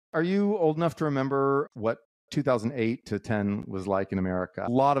Are you old enough to remember what 2008 to 10 was like in America? A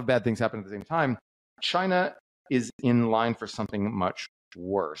lot of bad things happened at the same time. China is in line for something much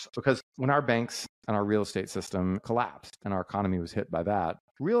worse because when our banks and our real estate system collapsed and our economy was hit by that,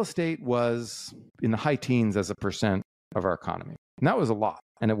 real estate was in the high teens as a percent of our economy. And that was a lot.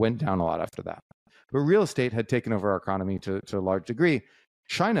 And it went down a lot after that. But real estate had taken over our economy to a large degree.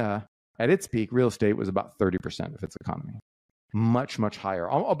 China, at its peak, real estate was about 30% of its economy. Much, much higher,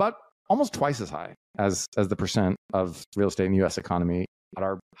 about almost twice as high as the percent of real estate in the US economy at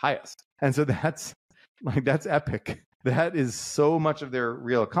our highest. And so that's epic. That is so much of their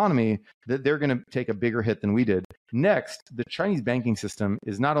real economy that they're going to take a bigger hit than we did. Next, the Chinese banking system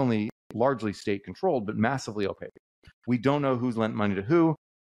is not only largely state controlled, but massively opaque. We don't know who's lent money to who.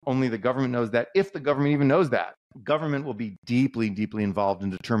 Only the government knows that. If the government even knows that, government will be deeply, deeply involved in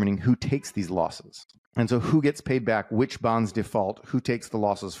determining who takes these losses. And so who gets paid back, which bonds default, who takes the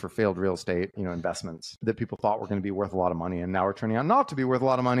losses for failed real estate, investments that people thought were going to be worth a lot of money and now are turning out not to be worth a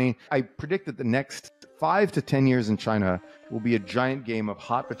lot of money. I predict that the next 5 to 10 years in China will be a giant game of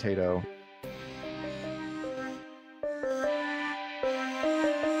hot potato.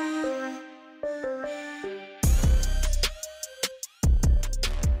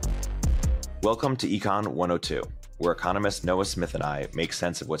 Welcome to Econ 102, where economist Noah Smith and I make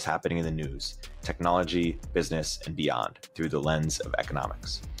sense of what's happening in the news, technology, business, and beyond through the lens of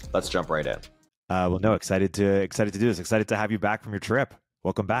economics. Let's jump right in. Well, Noah, excited to do this. Excited to have you back from your trip.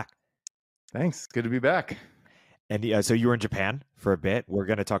 Welcome back. Thanks. Good to be back. And so you were in Japan for a bit. We're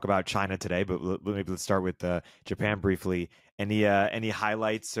going to talk about China today, but maybe let's start with Japan briefly. Any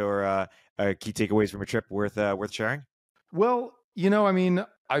highlights or key takeaways from your trip worth sharing? Well,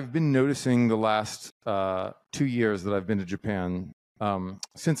 I've been noticing the last 2 years that I've been to Japan,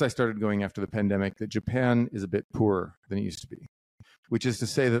 since I started going after the pandemic, that Japan is a bit poorer than it used to be, which is to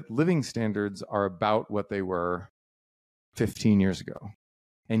say that living standards are about what they were 15 years ago.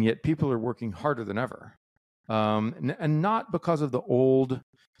 And yet people are working harder than ever. And not because of the old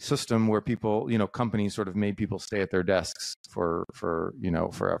system where people, companies sort of made people stay at their desks for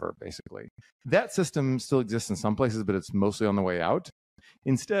forever, basically. That system still exists in some places, but it's mostly on the way out.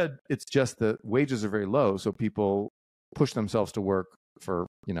 Instead, it's just that wages are very low, so people push themselves to work for,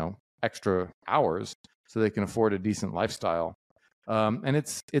 extra hours so they can afford a decent lifestyle. And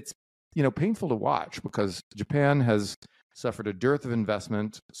it's painful to watch because Japan has suffered a dearth of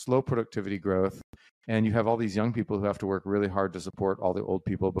investment, slow productivity growth, and you have all these young people who have to work really hard to support all the old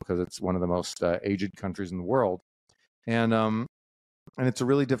people because it's one of the most aged countries in the world. And it's a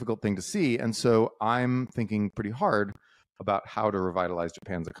really difficult thing to see. And so I'm thinking pretty hard about how to revitalize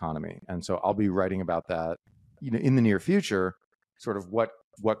Japan's economy. And so I'll be writing about that, in the near future, sort of what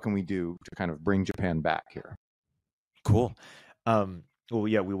can we do to kind of bring Japan back here. Cool. Well,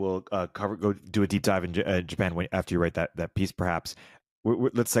 yeah, we will go do a deep dive in Japan after you write that piece, perhaps.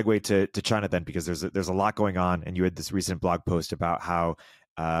 Let's segue to China then, because there's a lot going on, and you had this recent blog post about how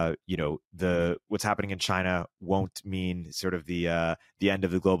what's happening in China won't mean sort of the end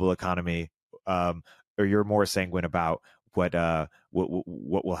of the global economy, or you're more sanguine about what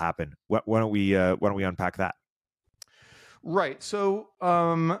will happen. Why don't we unpack that? Right. So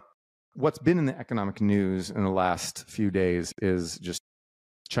what's been in the economic news in the last few days is just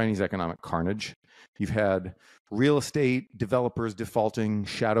Chinese economic carnage. You've had real estate developers defaulting,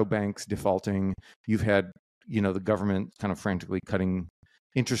 shadow banks defaulting. You've had, the government kind of frantically cutting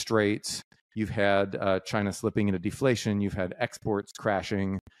interest rates. You've had China slipping into deflation. You've had exports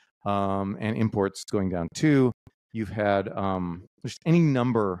crashing and imports going down too. You've had just any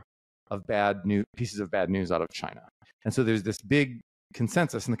number of pieces of bad news out of China. And so there's this big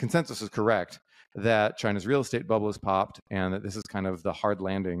consensus, and the consensus is correct, that China's real estate bubble has popped and that this is kind of the hard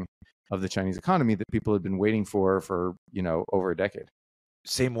landing of the Chinese economy that people have been waiting for over a decade.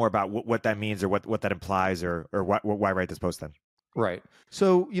 Say more about what that means or what that implies or why write this post then? Right.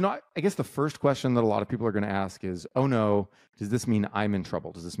 So, I guess the first question that a lot of people are going to ask is, oh no, does this mean I'm in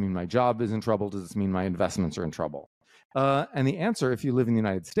trouble? Does this mean my job is in trouble? Does this mean my investments are in trouble? And the answer, if you live in the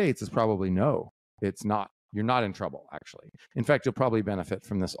United States, is probably no, it's not. You're not in trouble, actually. In fact, you'll probably benefit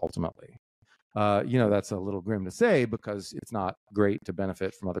from this ultimately. That's a little grim to say because it's not great to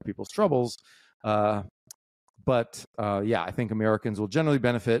benefit from other people's troubles. But I think Americans will generally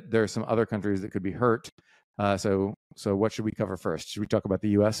benefit. There are some other countries that could be hurt. So what should we cover first? Should we talk about the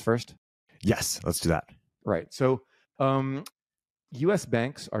U.S. first? Yes, let's do that. Right. So U.S.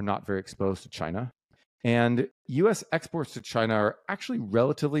 banks are not very exposed to China. And U.S. exports to China are actually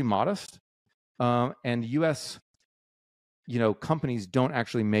relatively modest. And U.S. companies don't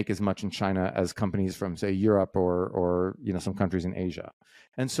actually make as much in China as companies from, say, Europe or some countries in Asia.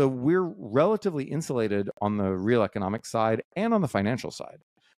 And so we're relatively insulated on the real economic side and on the financial side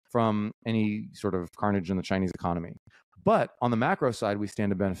from any sort of carnage in the Chinese economy. But on the macro side, we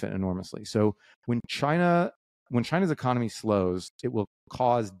stand to benefit enormously. So when China's economy slows, it will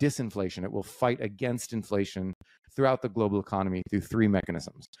cause disinflation. It will fight against inflation throughout the global economy through three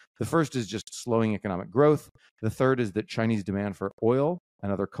mechanisms. The first is just slowing economic growth. The third is that Chinese demand for oil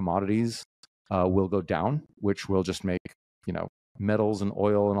and other commodities will go down, which will just make, metals and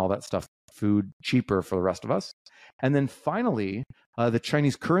oil and all that stuff, food, cheaper for the rest of us. And then finally, the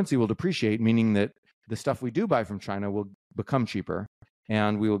Chinese currency will depreciate, meaning that the stuff we do buy from China will become cheaper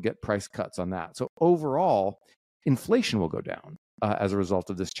and we will get price cuts on that. So overall, inflation will go down as a result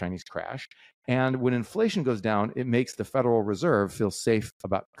of this Chinese crash. And when inflation goes down, it makes the Federal Reserve feel safe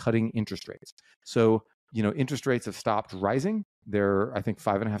about cutting interest rates. So, interest rates have stopped rising. They're, I think,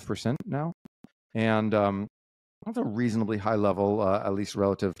 5.5% now. And that's a reasonably high level, at least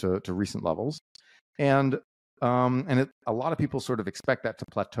relative to recent levels. And a lot of people sort of expect that to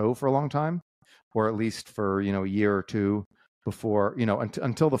plateau for a long time, or at least for, a year or two before,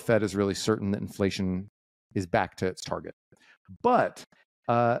 until the Fed is really certain that inflation is back to its target. But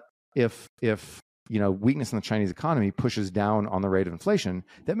if weakness in the Chinese economy pushes down on the rate of inflation,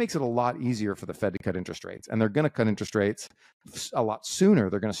 that makes it a lot easier for the Fed to cut interest rates. And they're going to cut interest rates a lot sooner.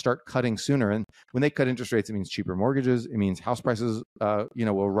 They're going to start cutting sooner. And when they cut interest rates, it means cheaper mortgages. It means house prices,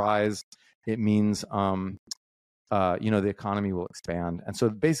 will rise. It means, the economy will expand. And so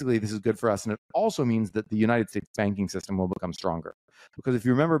basically this is good for us. And it also means that the United States banking system will become stronger. Because if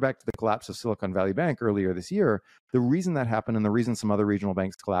you remember back to the collapse of Silicon Valley Bank earlier this year, the reason that happened and the reason some other regional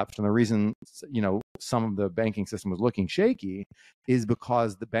banks collapsed and the reason, some of the banking system was looking shaky is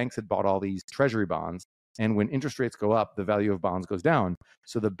because the banks had bought all these treasury bonds. And when interest rates go up, the value of bonds goes down.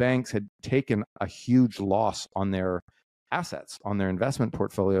 So the banks had taken a huge loss on their assets, on their investment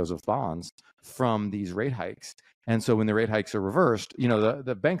portfolios of bonds from these rate hikes. And so when the rate hikes are reversed,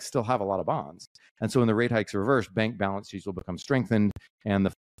 the banks still have a lot of bonds. And so when the rate hikes are reversed, bank balance sheets will become strengthened and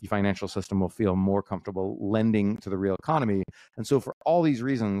the financial system will feel more comfortable lending to the real economy. And so for all these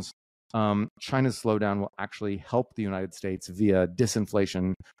reasons, China's slowdown will actually help the United States via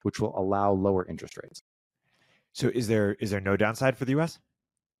disinflation, which will allow lower interest rates. So is there no downside for the U.S.?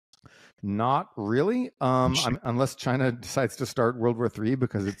 Not really, unless China decides to start World War III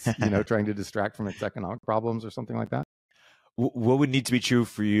because it's trying to distract from its economic problems or something like that. What would need to be true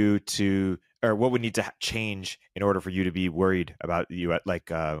for you or what would need to change in order for you to be worried about the U.S.?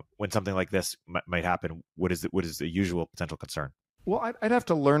 Like when something like this might happen, what is the usual potential concern? Well, I'd have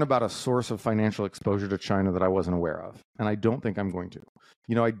to learn about a source of financial exposure to China that I wasn't aware of, and I don't think I'm going to.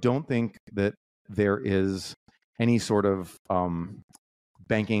 I don't think that there is any sort of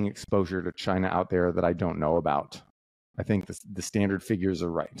banking exposure to China out there that I don't know about. I think the standard figures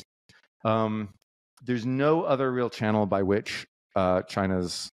are right. There's no other real channel by which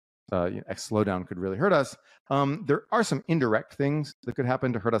China's slowdown could really hurt us. There are some indirect things that could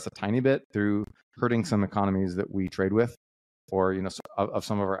happen to hurt us a tiny bit through hurting some economies that we trade with or of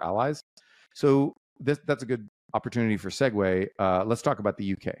some of our allies. So that's a good opportunity for segue. Let's talk about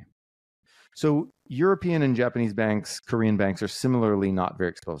the UK. So European and Japanese banks, Korean banks are similarly not very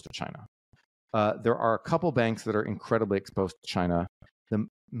exposed to China. There are a couple banks that are incredibly exposed to China, the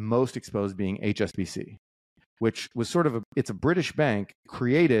most exposed being HSBC, which was it's a British bank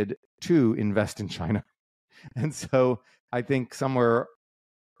created to invest in China. And so I think somewhere,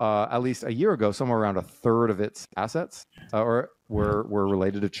 at least a year ago, somewhere around a third of its assets were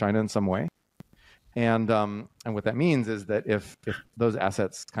related to China in some way. And what that means is that if those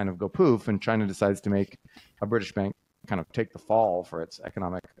assets kind of go poof and China decides to make a British bank kind of take the fall for its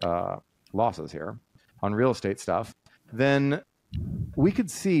economic losses here on real estate stuff, then we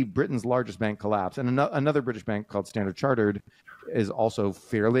could see Britain's largest bank collapse. And another British bank called Standard Chartered is also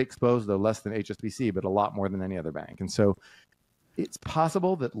fairly exposed, though less than HSBC, but a lot more than any other bank. And so it's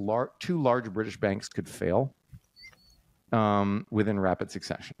possible that two large British banks could fail within rapid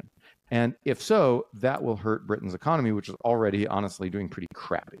succession. And if so, that will hurt Britain's economy, which is already honestly doing pretty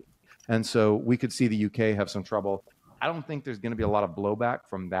crappy. And so we could see the UK have some trouble. I don't think there's going to be a lot of blowback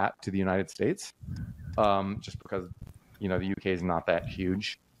from that to the United States, just because, the UK is not that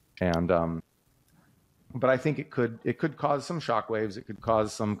huge. And but I think it could cause some shockwaves. It could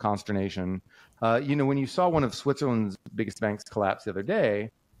cause some consternation. When you saw one of Switzerland's biggest banks collapse the other day,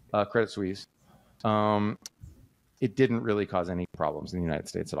 Credit Suisse, it didn't really cause any problems in the United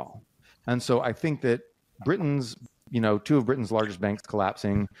States at all. And so I think that Britain's two of Britain's largest banks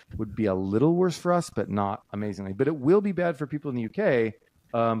collapsing would be a little worse for us, but not amazingly. But it will be bad for people in the UK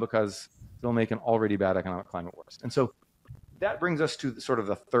because they'll make an already bad economic climate worse. And so that brings us to sort of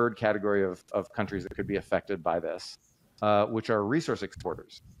the third category of countries that could be affected by this, which are resource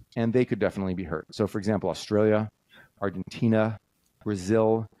exporters. And they could definitely be hurt. So, for example, Australia, Argentina,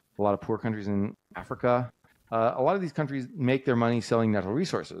 Brazil, a lot of poor countries in Africa. A lot of these countries make their money selling natural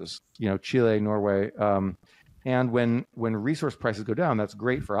resources, Chile, Norway. And when resource prices go down, that's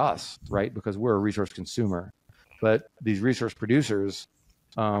great for us, right? Because we're a resource consumer. But these resource producers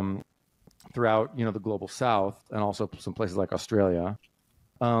throughout, the global south and also some places like Australia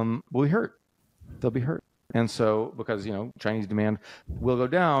will be hurt. They'll be hurt. And so because, Chinese demand will go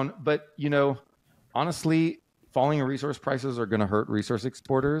down. But, honestly, falling resource prices are going to hurt resource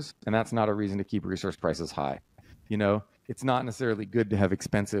exporters. And that's not a reason to keep resource prices high. It's not necessarily good to have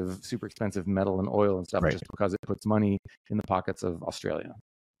super expensive metal and oil and stuff just because it puts money in the pockets of Australia.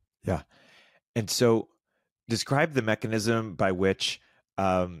 Yeah. And so describe the mechanism by which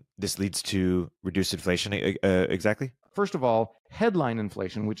this leads to reduced inflation exactly. First of all, headline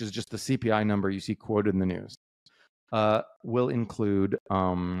inflation, which is just the CPI number you see quoted in the news, will include,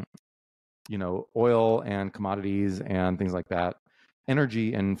 oil and commodities and things like that.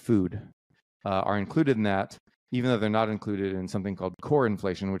 Energy and food are included in that, even though they're not included in something called core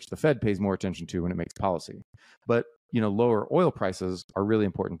inflation, which the Fed pays more attention to when it makes policy. But, lower oil prices are really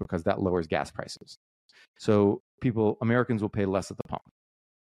important because that lowers gas prices. So Americans will pay less at the pump.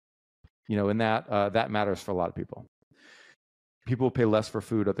 And that matters for a lot of people. People will pay less for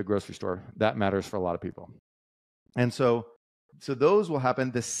food at the grocery store. That matters for a lot of people. And so those will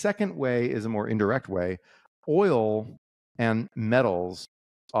happen. The second way is a more indirect way. Oil and metals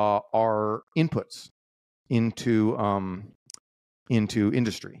are inputs into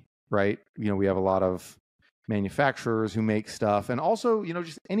industry, right? We have a lot of manufacturers who make stuff, and also,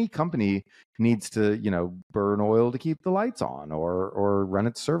 just any company needs to, burn oil to keep the lights on or run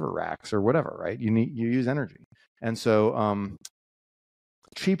its server racks or whatever, right? You use energy. And so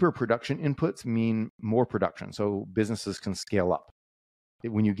cheaper production inputs mean more production. So businesses can scale up.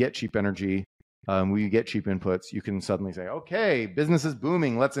 When you get cheap energy, when you get cheap inputs, you can suddenly say, okay, business is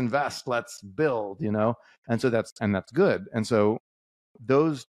booming. Let's invest, let's build, and so that's good. And so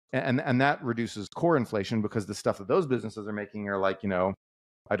those, and that reduces core inflation because the stuff that those businesses are making are like,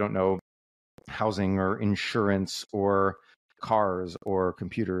 I don't know, housing or insurance or cars or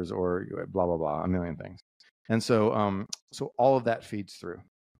computers or blah, blah, blah, a million things. And so, so all of that feeds through.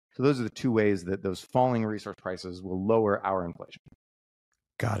 So those are the two ways that those falling resource prices will lower our inflation.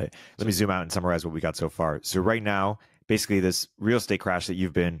 Got it. Let me zoom out and summarize what we got so far. So right now, basically this real estate crash that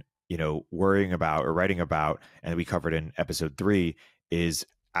you've been, worrying about or writing about, and we covered in episode 3, is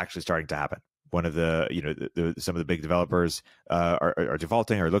actually starting to happen. One of the, some of the big developers are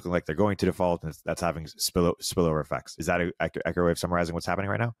defaulting or looking like they're going to default, and that's having spillover effects. Is that an accurate way of summarizing what's happening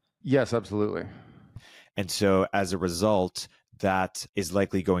right now? Yes, absolutely. And so as a result, that is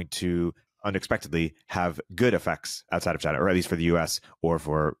likely going to unexpectedly have good effects outside of China, or at least for the US or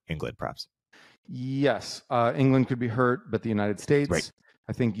for England, perhaps. Yes. England could be hurt, but the United States, right.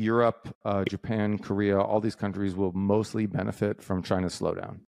 I think Europe, Japan, Korea, all these countries will mostly benefit from China's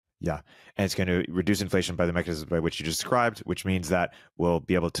slowdown. Yeah. And it's going to reduce inflation by the mechanism by which you described, which means that we'll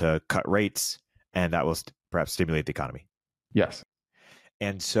be able to cut rates, and that will perhaps stimulate the economy. Yes.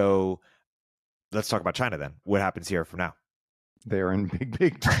 And so let's talk about China then. What happens here from now? They are in big,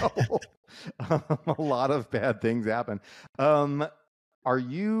 big trouble. A lot of bad things happen. Are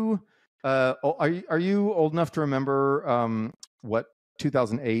you old enough to remember what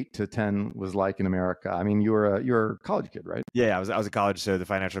 2008 to 10 was like in America? I mean, you're a college kid, right? Yeah, I was at college, so the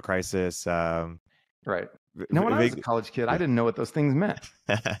financial crisis. Right. No, when I was a college kid, I didn't know what those things meant.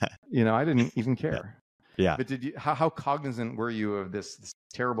 I didn't even care. Yeah. But how cognizant were you of this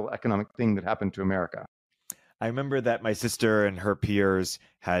terrible economic thing that happened to America? I remember that my sister and her peers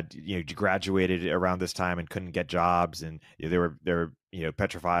had, graduated around this time and couldn't get jobs, and they were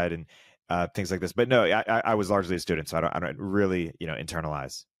petrified and things like this. But no, I was largely a student, so I don't really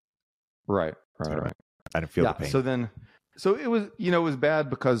internalize. Right. I didn't feel the pain. So it was it was bad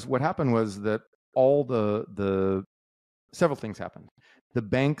because what happened was that all the several things happened. The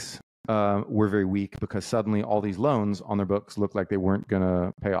banks were very weak because suddenly all these loans on their books looked like they weren't going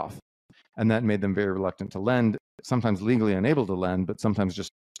to pay off. And that made them very reluctant to lend, sometimes legally unable to lend, but sometimes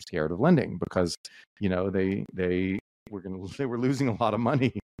just scared of lending because, they were losing a lot of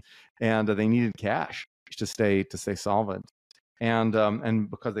money, and they needed cash to stay solvent.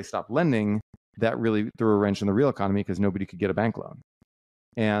 And because they stopped lending, that really threw a wrench in the real economy because nobody could get a bank loan.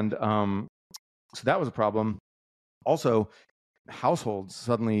 And so that was a problem. Also, households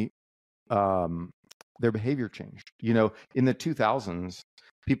suddenly, their behavior changed. In the 2000s,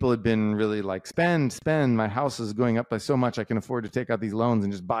 people had been really like, spend. My house is going up by so much, I can afford to take out these loans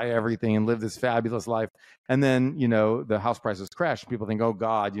and just buy everything and live this fabulous life. And then, the house prices crash. People think, oh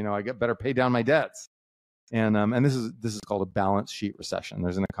God, I better pay down my debts. And this is called a balance sheet recession.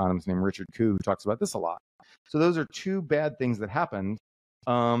 There's an economist named Richard Koo who talks about this a lot. So those are two bad things that happened.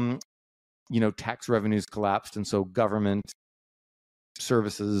 Tax revenues collapsed, and so government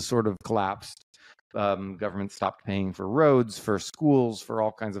services sort of collapsed. Government stopped paying for roads, for schools, for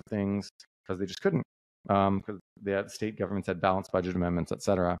all kinds of things because they just couldn't, because the state governments had balanced budget amendments, et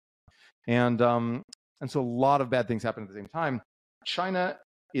cetera. And so a lot of bad things happened at the same time. China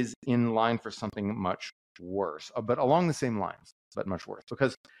is in line for something much worse, but along the same lines, but much worse,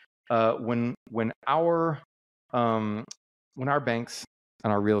 because when our banks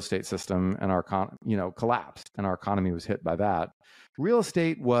and our real estate system and our collapsed and our economy was hit by that, real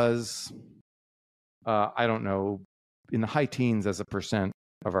estate was, I don't know, in the high teens as a percent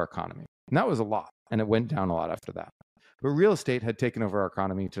of our economy. And that was a lot. And it went down a lot after that. But real estate had taken over our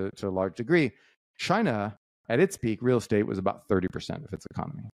economy to a large degree. China, at its peak, real estate was about 30% of its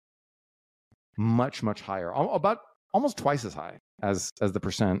economy. Much, much higher. About almost twice as high as the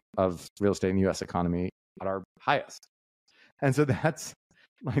percent of real estate in the US economy at our highest. And so that's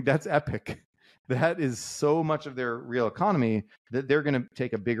epic. That is so much of their real economy that they're going to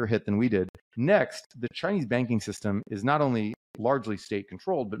take a bigger hit than we did. Next, the Chinese banking system is not only largely state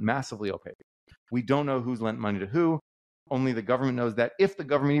controlled, but massively opaque. We don't know who's lent money to who. Only the government knows that, if the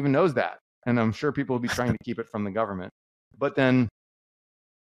government even knows that. And I'm sure people will be trying to keep it from the government. But then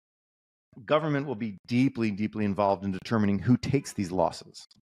government will be deeply, deeply involved in determining who takes these losses.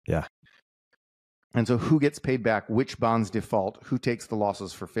 Yeah. And so who gets paid back, which bonds default, who takes the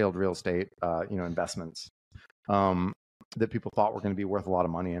losses for failed real estate, investments that people thought were going to be worth a lot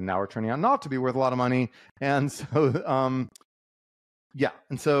of money, and now are turning out not to be worth a lot of money. And so,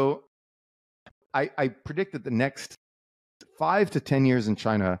 And so I predict that the next 5 to 10 years in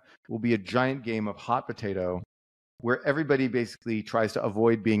China will be a giant game of hot potato, where everybody basically tries to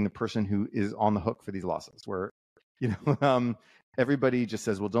avoid being the person who is on the hook for these losses, where, everybody just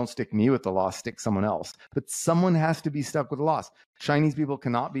says, well, don't stick me with the loss, stick someone else. But someone has to be stuck with the loss. Chinese people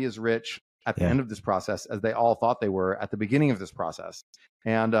cannot be as rich at the end of this process as they all thought they were at the beginning of this process.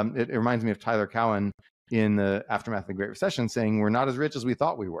 And it reminds me of Tyler Cowen in the aftermath of the Great Recession saying, we're not as rich as we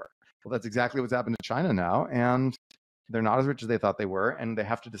thought we were. Well, that's exactly what's happened to China now. And they're not as rich as they thought they were. And they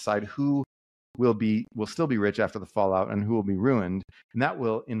have to decide who will still be rich after the fallout and who will be ruined. And that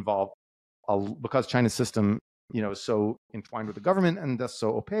will involve, because China's system is so entwined with the government and thus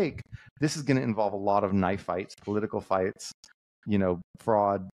so opaque, this is going to involve a lot of knife fights, political fights,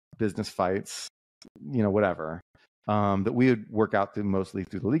 fraud, business fights, whatever, that we would work out mostly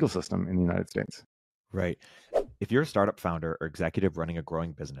through the legal system in the United States. Right. If you're a startup founder or executive running a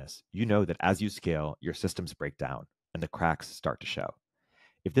growing business, you know that as you scale, your systems break down and the cracks start to show.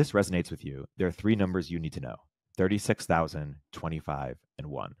 If this resonates with you, there are 3 numbers you need to know: 36,000, 25, and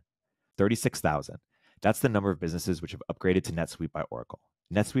 1. 36,000. That's the number of businesses which have upgraded to NetSuite by Oracle.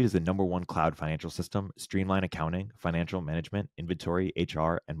 NetSuite is the #1 cloud financial system, streamline accounting, financial management, inventory,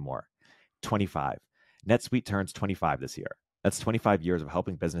 HR, and more. 25. NetSuite turns 25 this year. That's 25 years of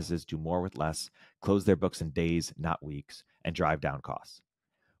helping businesses do more with less, close their books in days, not weeks, and drive down costs.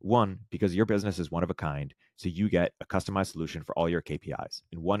 1, because your business is one of a kind, so you get a customized solution for all your KPIs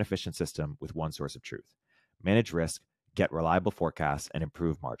in one efficient system with one source of truth. Manage risk, get reliable forecasts, and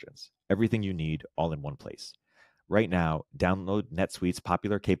improve margins. Everything you need all in one place. Right now, download NetSuite's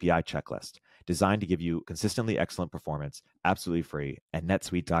popular KPI checklist, designed to give you consistently excellent performance, absolutely free, at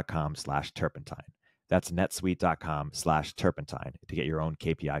netsuite.com/turpentine. That's netsuite.com/turpentine to get your own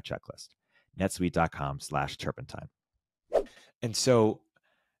KPI checklist. netsuite.com/turpentine. And so,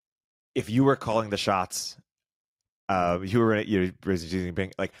 if you were calling the shots, you were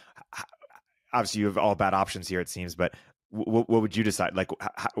JinPing, like, obviously you have all bad options here, it seems, but what would you decide? Like,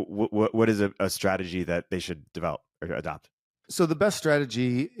 what is a strategy that they should develop or adopt? So the best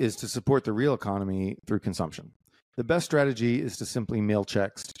strategy is to support the real economy through consumption. The best strategy is to simply mail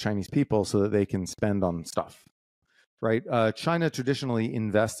checks to Chinese people so that they can spend on stuff, right? China traditionally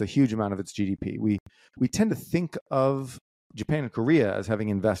invests a huge amount of its GDP. We tend to think of Japan and Korea as having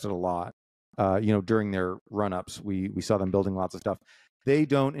invested a lot. During their run-ups, we saw them building lots of stuff. They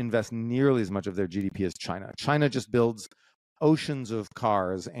don't invest nearly as much of their GDP as China. China just builds oceans of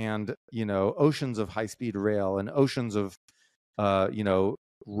cars and, oceans of high-speed rail and oceans of,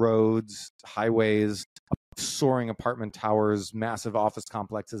 roads, highways, soaring apartment towers, massive office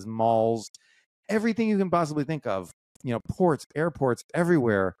complexes, malls. everything you can possibly think of, ports, airports,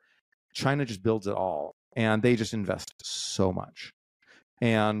 everywhere. China just builds it all, and they just invest so much.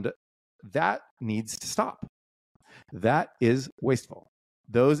 And that needs to stop. That is wasteful.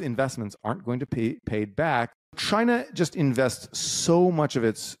 Those investments aren't going to be paid back. China just invests so much of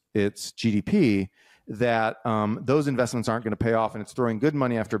its GDP that those investments aren't going to pay off, and it's throwing good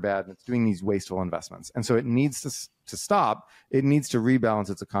money after bad, and it's doing these wasteful investments. And so it needs to stop. It needs to rebalance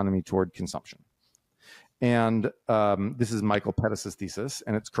its economy toward consumption. And this is Michael Pettis' thesis,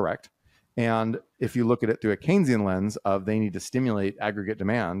 and it's correct. And if you look at it through a Keynesian lens of they need to stimulate aggregate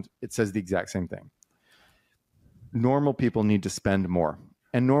demand, it says the exact same thing. Normal people need to spend more.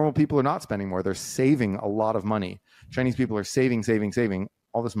 And normal people are not spending more. They're saving a lot of money. Chinese people are saving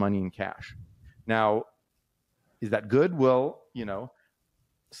all this money in cash. Now, is that good? Well,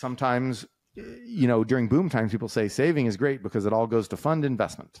 sometimes, during boom times, people say saving is great because it all goes to fund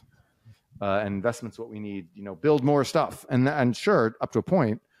investment. And investment's what we need, build more stuff. And sure, up to a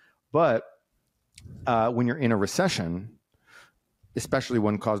point. But when you're in a recession, especially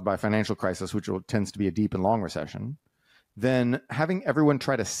one caused by a financial crisis, which tends to be a deep and long recession, then having everyone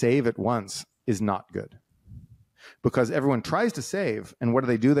try to save at once is not good. Because everyone tries to save, and what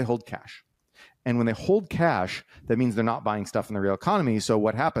do? They hold cash. And when they hold cash, that means they're not buying stuff in the real economy. So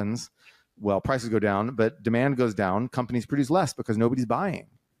what happens? Well, prices go down, but demand goes down. Companies produce less because nobody's buying,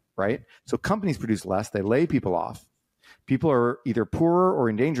 right? So companies produce less. They lay people off. People are either poorer or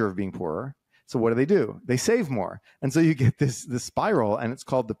in danger of being poorer. So what do? They save more. And so you get this spiral, and it's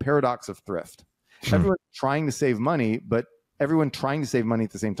called the paradox of thrift. Everyone's trying to save money, but everyone trying to save money at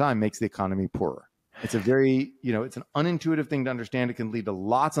the same time makes the economy poorer. It's a very, it's an unintuitive thing to understand. It can lead to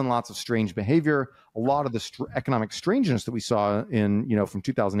lots and lots of strange behavior. A lot of the economic strangeness that we saw in, from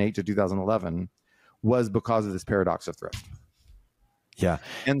 2008 to 2011 was because of this paradox of thrift. Yeah.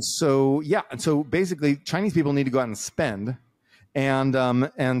 And so basically Chinese people need to go out and spend,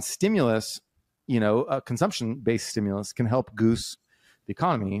 and stimulus, consumption-based stimulus can help goose the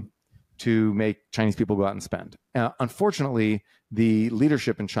economy to make Chinese people go out and spend. Unfortunately, the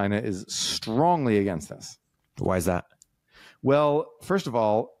leadership in China is strongly against this. Why is that? Well, first of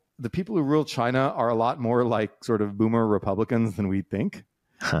all, the people who rule China are a lot more like sort of boomer Republicans than we think.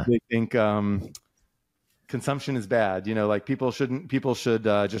 Huh. They think consumption is bad. Like people should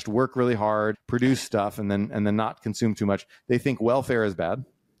just work really hard, produce stuff, and then not consume too much. They think welfare is bad.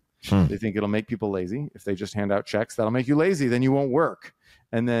 They think it'll make people lazy. If they just hand out checks, that'll make you lazy. Then you won't work.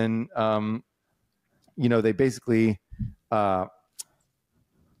 And then, they basically, there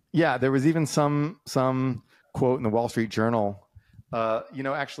was even some quote in the Wall Street Journal.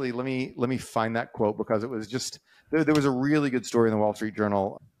 Actually, let me find that quote, because it was just, there was a really good story in the Wall Street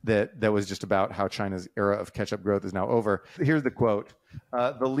Journal that was just about how China's era of catch-up growth is now over. Here's the quote.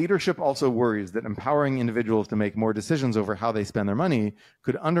 The leadership also worries that empowering individuals to make more decisions over how they spend their money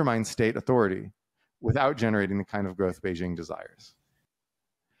could undermine state authority without generating the kind of growth Beijing desires.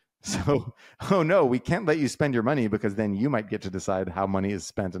 So, oh no, we can't let you spend your money, because then you might get to decide how money is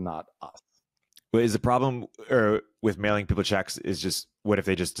spent and not us. But is the problem with mailing people checks is just, what if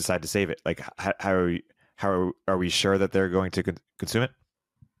they just decide to save it? Like, how are we sure that they're going to consume it?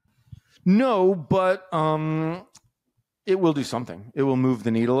 No, but it will do something. It will move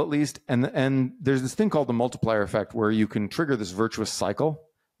the needle at least. And there's this thing called the multiplier effect, where you can trigger this virtuous cycle.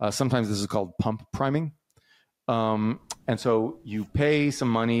 Sometimes this is called pump priming. And so you pay some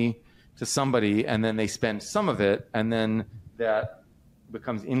money to somebody, and then they spend some of it, and then that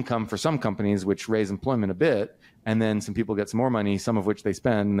becomes income for some companies, which raise employment a bit. And then some people get some more money, some of which they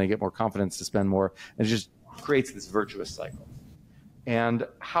spend, and they get more confidence to spend more. And it just creates this virtuous cycle. And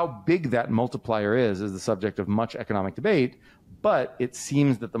how big that multiplier is the subject of much economic debate. But it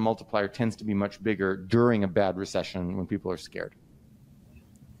seems that the multiplier tends to be much bigger during a bad recession when people are scared.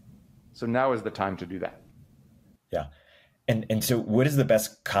 So now is the time to do that. Yeah. And so what is the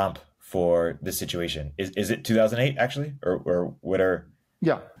best comp for this situation? Is it 2008 actually? Or what are...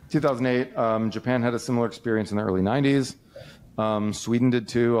 Yeah, 2008. Japan had a similar experience in the early 90s. Sweden did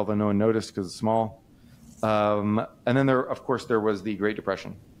too, although no one noticed because it's small. And then there was the Great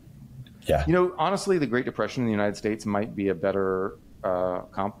Depression. Yeah. Honestly, the Great Depression in the United States might be a better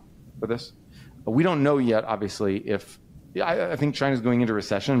comp for this. But we don't know yet, obviously, if... I think China's going into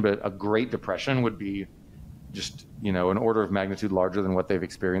recession, but a Great Depression would be just, an order of magnitude larger than what they've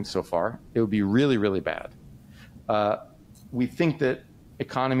experienced so far. It would be really, really bad. We think that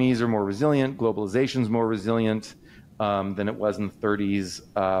economies are more resilient, globalization is more resilient than it was in the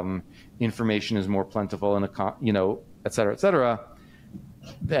 30s. Information is more plentiful, and et cetera, et cetera.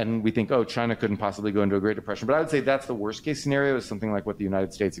 then we think, oh, China couldn't possibly go into a Great Depression. But I would say that's the worst case scenario, is something like what the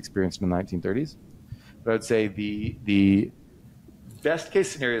United States experienced in the 1930s. But I would say the best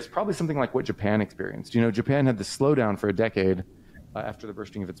case scenario is probably something like what Japan experienced. You know, Japan had this slowdown for a decade after the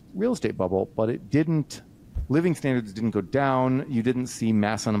bursting of its real estate bubble, but it didn't, living standards didn't go down. You didn't see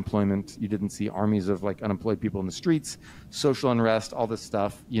mass unemployment. You didn't see armies of like unemployed people in the streets, social unrest, all this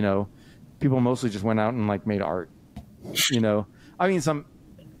stuff. You know, people mostly just went out and like made art. You know, I mean,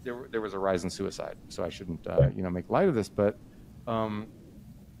 there was a rise in suicide, so I shouldn't you know, make light of this, but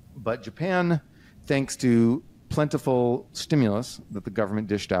Japan, thanks to plentiful stimulus that the government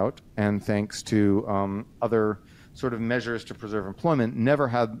dished out, and thanks to other sort of measures to preserve employment, never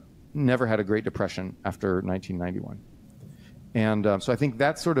had a Great Depression after 1991. And so I think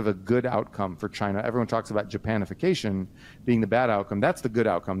that's sort of a good outcome for China. Everyone talks about Japanification being the bad outcome. That's the good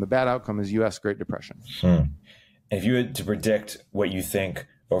outcome. The bad outcome is U.S. Great Depression. If you had to predict what you think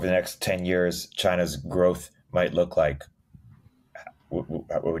over the next 10 years China's growth might look like,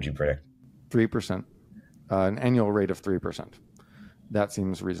 what would you predict? 3%, an annual rate of 3%. That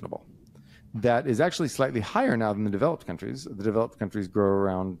seems reasonable. That is actually slightly higher now than the developed countries. The developed countries grow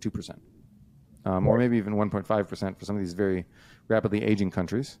around 2%, or maybe even 1.5% for some of these very rapidly aging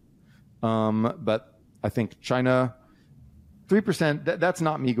countries. But I think China, 3%, that's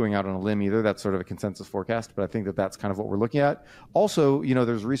not me going out on a limb either. That's sort of a consensus forecast, but I think that that's kind of what we're looking at. Also, you know,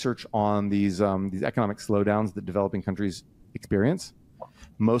 there's research on these economic slowdowns that developing countries experience.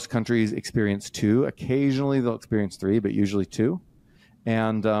 Most countries experience 2. Occasionally they'll experience 3, but usually 2.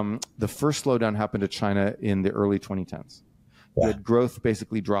 And the first slowdown happened to China in the early 2010s. You had growth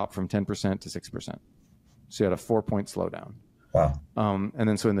basically drop from 10% to 6%. So you had a 4-point slowdown. Wow. And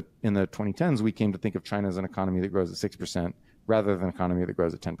then so in the 2010s, we came to think of China as an economy that grows at 6% rather than an economy that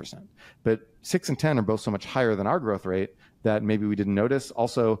grows at 10%. But 6 and 10 are both so much higher than our growth rate that maybe we didn't notice.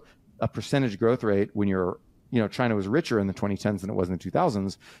 Also, a percentage growth rate when you're, you know, China was richer in the 2010s than it was in the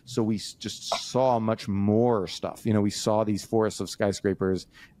 2000s. So we just saw much more stuff. You know, we saw these forests of skyscrapers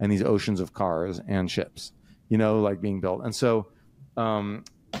and these oceans of cars and ships, you know, like being built. And so,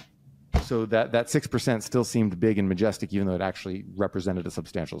 so that 6% still seemed big and majestic, even though it actually represented a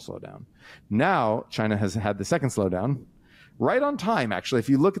substantial slowdown. Now, China has had the second slowdown, right on time, actually. If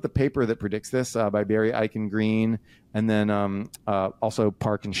you look at the paper that predicts this by Barry, Ike, and Green, and then also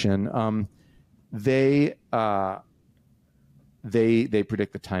Park and Shin, they predict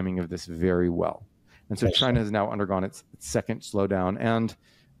the timing of this very well. And so China has now undergone its second slowdown, and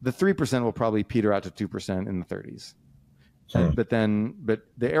the 3% will probably peter out to 2% in the 30s. But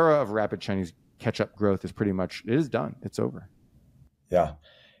the era of rapid Chinese catch-up growth is pretty much, it is done. It's over. Yeah.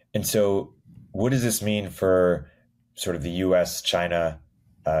 And so what does this mean for sort of the U.S. China,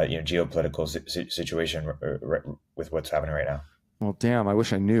 geopolitical situation with what's happening right now? Well, damn, I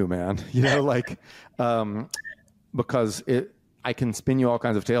wish I knew, man. You know, like, because I can spin you all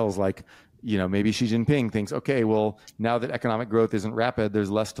kinds of tales. Like, you know, maybe Xi Jinping thinks, okay, well, now that economic growth isn't rapid,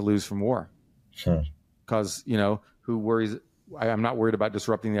 there's less to lose from war. Because, you know, who worries? I'm not worried about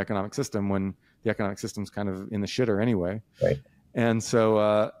disrupting the economic system when the economic system's kind of in the shitter anyway. Right. And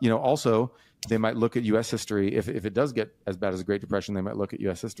so, you know, also they might look at U.S. history. If it does get as bad as the Great Depression, they might look at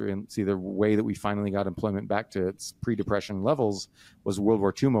U.S. history and see the way that we finally got employment back to its pre-depression levels was World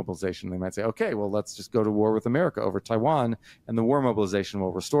War II mobilization. They might say, okay, well, let's just go to war with America over Taiwan, and the war mobilization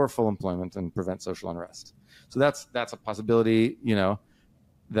will restore full employment and prevent social unrest. So that's a possibility. You know,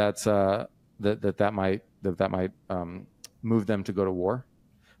 that's that might move them to go to war.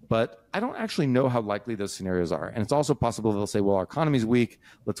 But I don't actually know how likely those scenarios are. And it's also possible they'll say, well, our economy's weak.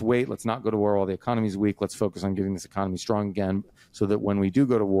 Let's wait. Let's not go to war while the economy's weak. Let's focus on getting this economy strong again so that when we do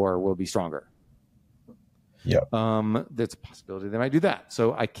go to war, we'll be stronger. Yeah. There's a possibility they might do that.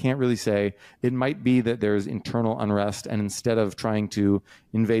 So I can't really say. It might be that there's internal unrest, and instead of trying to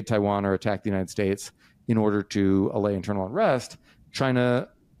invade Taiwan or attack the United States in order to allay internal unrest,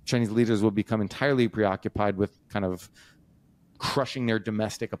 Chinese leaders will become entirely preoccupied with kind of crushing their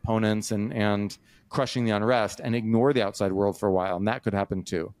domestic opponents and crushing the unrest and ignore the outside world for a while. And that could happen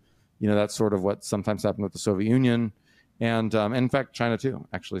too. You know, that's sort of what sometimes happened with the Soviet Union and in fact, China too.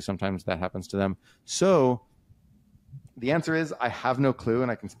 Actually, sometimes that happens to them. So the answer is I have no clue,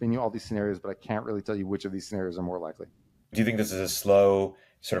 and I can spin you all these scenarios, but I can't really tell you which of these scenarios are more likely. Do you think this is a slow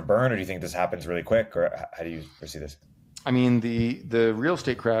sort of burn, or do you think this happens really quick, or how do you foresee this? I mean, the real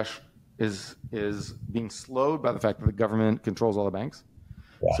estate crash is being slowed by the fact that the government controls all the banks.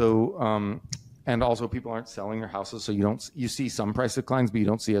 Yeah. So, and also people aren't selling their houses. So you see some price declines, but you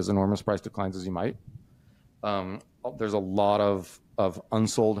don't see as enormous price declines as you might. There's a lot of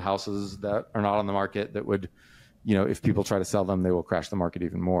unsold houses that are not on the market that would, if people try to sell them, they will crash the market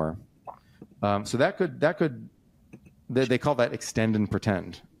even more. So that could they call that extend and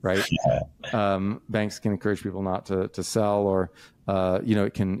pretend, right? Banks can encourage people not to sell, or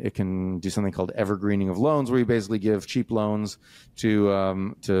it can do something called evergreening of loans, where you basically give cheap loans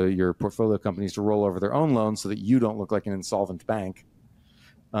to your portfolio companies to roll over their own loans so that you don't look like an insolvent bank.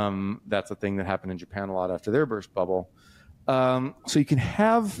 That's a thing that happened in Japan a lot after their burst bubble. So you can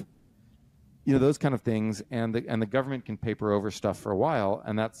have those kind of things, and the government can paper over stuff for a while,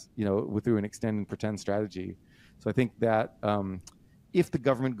 and that's through an extend and pretend strategy. So I think that if the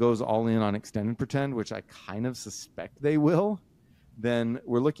government goes all in on extend and pretend, which I kind of suspect they will, then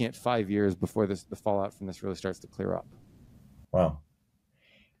we're looking at 5 years before the fallout from this really starts to clear up. Wow.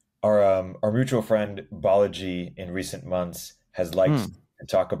 Our mutual friend Balaji in recent months has liked to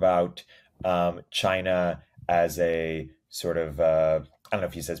talk about China as a sort of I don't know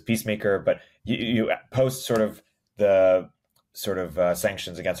if he says peacemaker, but you post sort of the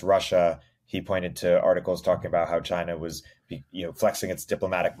sanctions against Russia. He pointed to articles talking about how China was, flexing its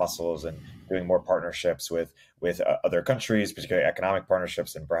diplomatic muscles and doing more partnerships with other countries, particularly economic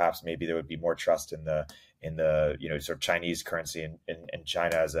partnerships, and perhaps maybe there would be more trust in the sort of Chinese currency and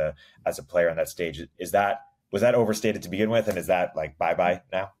China as a player on that stage. Was that overstated to begin with, and is that like bye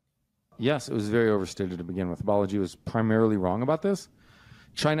now? Yes, it was very overstated to begin with. Balaji was primarily wrong about this.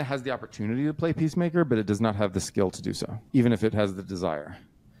 China has the opportunity to play peacemaker, but it does not have the skill to do so, even if it has the desire.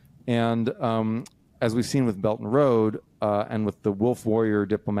 And as we've seen with Belt and Road and with the wolf warrior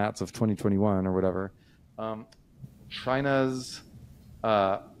diplomats of 2021 or whatever, China's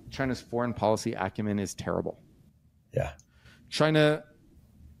foreign policy acumen is terrible. Yeah. China,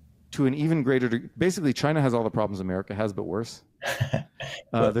 to an even greater basically, China has all the problems America has, but worse.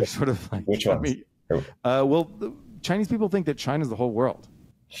 They're sort of like, which ones? The Chinese people think that China's the whole world.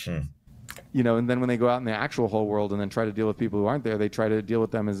 And then when they go out in the actual whole world and then try to deal with people who aren't there, they try to deal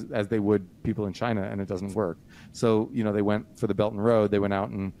with them as they would people in China, and it doesn't work. So, they went for the Belt and Road. They went out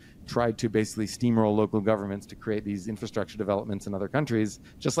and tried to basically steamroll local governments to create these infrastructure developments in other countries,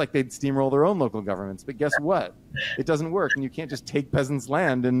 just like they'd steamroll their own local governments. But guess what? It doesn't work. And you can't just take peasants'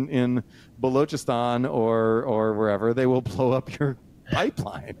 land in Balochistan or wherever. They will blow up your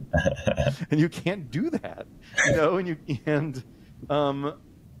pipeline. And you can't do that,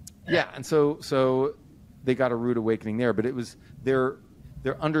 and so they got a rude awakening there, but it was their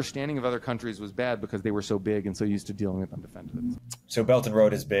understanding of other countries was bad because they were so big and so used to dealing with undefended. So Belt and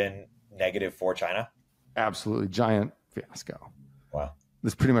Road has been negative for China? Absolutely. Giant fiasco. Wow.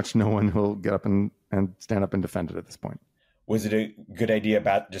 There's pretty much no one who'll get up and stand up and defend it at this point. Was it a good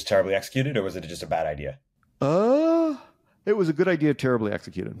idea, just terribly executed, or was it just a bad idea? It was a good idea, terribly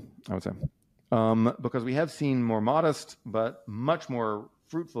executed, I would say. Because we have seen more modest, but much more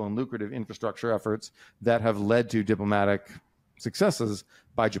fruitful and lucrative infrastructure efforts that have led to diplomatic successes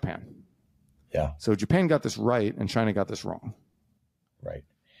by Japan. Yeah. So Japan got this right and China got this wrong. Right.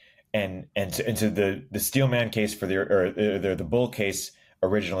 And so the Steelman case the bull case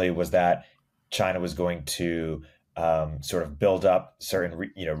originally was that China was going to sort of build up certain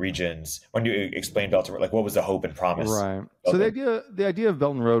regions. When you explain Belt and Road, like what was the hope and promise? Right. So the idea of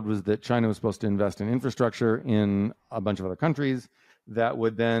Belt and Road was that China was supposed to invest in infrastructure in a bunch of other countries that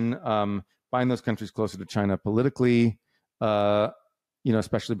would then bind those countries closer to China politically,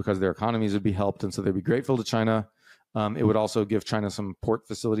 especially because their economies would be helped, and so they'd be grateful to China. It would also give China some port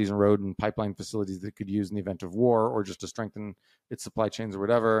facilities and road and pipeline facilities that it could use in the event of war or just to strengthen its supply chains or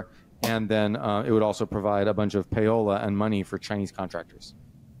whatever. And then it would also provide a bunch of payola and money for Chinese contractors.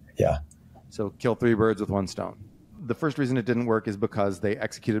 Yeah. So kill three birds with one stone. The first reason it didn't work is because they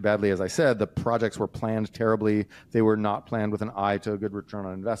executed badly. As I said, the projects were planned terribly. They were not planned with an eye to a good return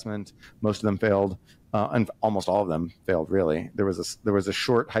on investment. Most of them failed, and almost all of them failed, really. There was a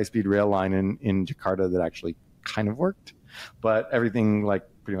short high-speed rail line in Jakarta that actually kind of worked, but everything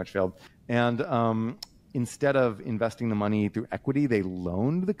pretty much failed. And instead of investing the money through equity, they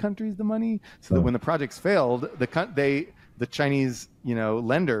loaned the countries the money, so that when the projects failed, the Chinese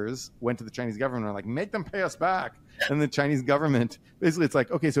lenders went to the Chinese government and were like, make them pay us back. And the Chinese government, basically it's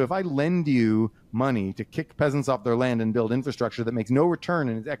like, okay, so if I lend you money to kick peasants off their land and build infrastructure that makes no return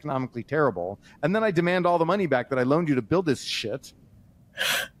and is economically terrible, and then I demand all the money back that I loaned you to build this shit,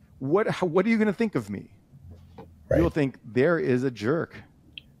 what are you going to think of me? Right. You'll think, there is a jerk.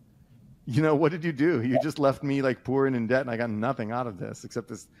 What did you do? You just left me poor and in debt, and I got nothing out of this except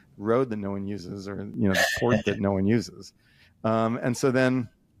this road that no one uses, or the port that no one uses. And so then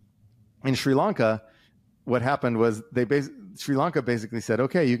in Sri Lanka, what happened was Sri Lanka basically said,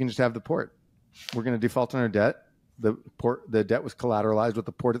 okay, you can just have the port. We're going to default on our debt. The debt was collateralized with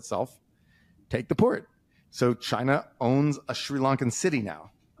the port itself. Take the port. So China owns a Sri Lankan city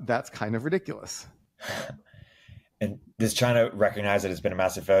now. That's kind of ridiculous. And does China recognize that it's been a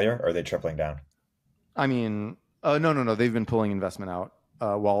massive failure, or are they tripling down? I mean, no. They've been pulling investment out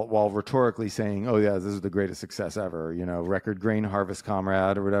while rhetorically saying, "Oh yeah, this is the greatest success ever." You know, record grain harvest,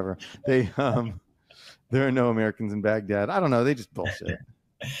 comrade, or whatever. There are no Americans in Baghdad. I don't know. They just bullshit.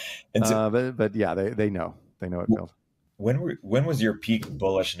 And so, but yeah, they know it failed. When was your peak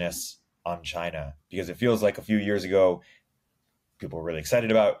bullishness on China? Because it feels like a few years ago, people were really excited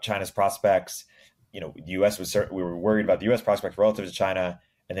about China's prospects. You know, the U.S. we were worried about the U.S. prospects relative to China,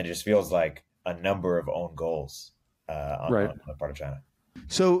 and then it just feels like a number of own goals on the part of China.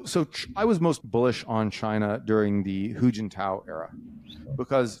 So I was most bullish on China during the Hu Jintao era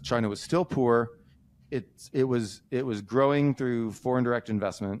because China was still poor. It was growing through foreign direct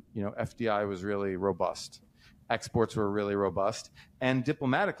investment. You know, FDI was really robust, exports were really robust, and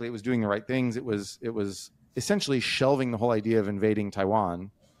diplomatically, it was doing the right things. It was essentially shelving the whole idea of invading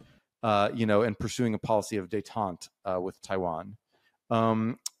Taiwan, and pursuing a policy of détente with Taiwan,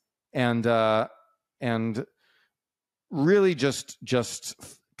 and really just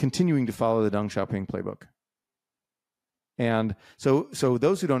continuing to follow the Deng Xiaoping playbook. And so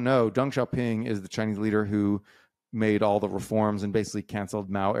those who don't know, Deng Xiaoping is the Chinese leader who made all the reforms and basically canceled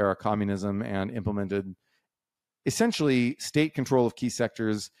Mao era communism and implemented essentially state control of key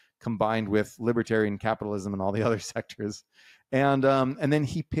sectors combined with libertarian capitalism and all the other sectors. And then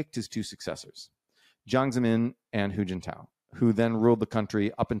he picked his two successors, Jiang Zemin and Hu Jintao, who then ruled the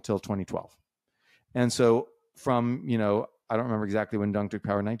country up until 2012. And so from, I don't remember exactly when Deng took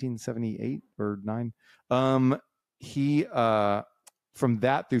power, 1978 or 9. He from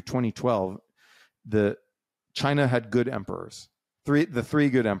that through 2012, China had good emperors. The three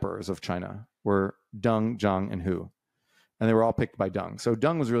good emperors of China were Deng, Zhang, and Hu, and they were all picked by Deng. So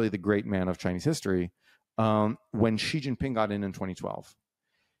Deng was really the great man of Chinese history. When Xi Jinping got in 2012,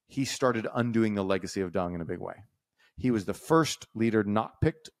 he started undoing the legacy of Deng in a big way. He was the first leader not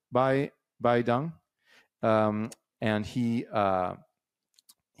picked by Deng, and he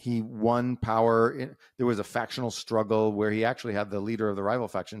won power. There was a factional struggle where he actually had the leader of the rival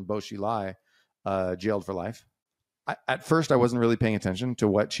faction, Bo Xilai, jailed for life. At first, I wasn't really paying attention to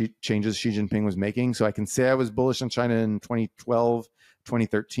what changes Xi Jinping was making. So I can say I was bullish on China in 2012,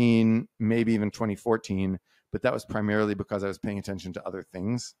 2013, maybe even 2014. But that was primarily because I was paying attention to other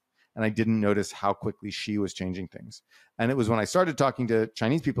things. And I didn't notice how quickly Xi was changing things. And it was when I started talking to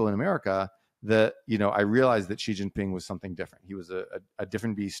Chinese people in America that, I realized that Xi Jinping was something different. He was a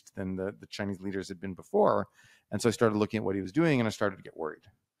different beast than the Chinese leaders had been before. And so I started looking at what he was doing and I started to get worried.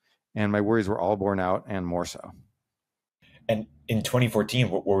 And my worries were all borne out and more so. And in 2014,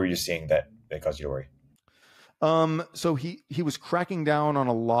 what were you seeing that caused you to worry? So he was cracking down on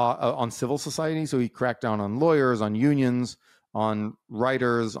a law on civil society. So he cracked down on lawyers, on unions, on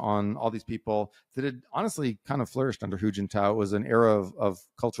writers, on all these people that had honestly kind of flourished under Hu Jintao. It was an era of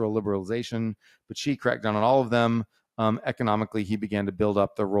cultural liberalization, but Xi cracked down on all of them. Economically, he began to build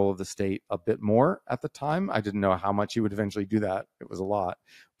up the role of the state a bit more at the time. I didn't know how much he would eventually do that. It was a lot,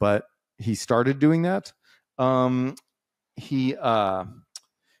 but he started doing that. But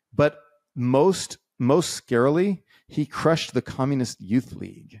most scarily, he crushed the Communist Youth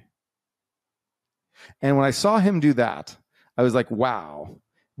League. And when I saw him do that, I was like, wow,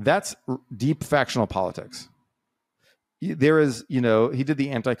 that's deep factional politics. There is, he did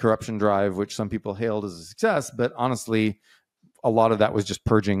the anti-corruption drive, which some people hailed as a success, but honestly, a lot of that was just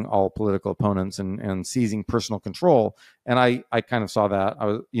purging all political opponents and seizing personal control. And I kind of saw that. I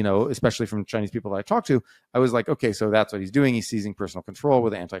was, especially from Chinese people that I talked to, I was like, okay, so that's what he's doing. He's seizing personal control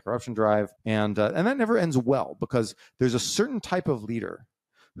with the anti-corruption drive. And that never ends well because there's a certain type of leader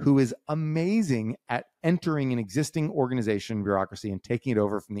who is amazing at entering an existing organization bureaucracy and taking it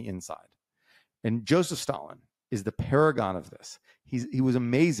over from the inside. And Joseph Stalin is the paragon of this. He was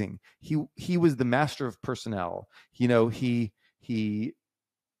amazing. He was the master of personnel. He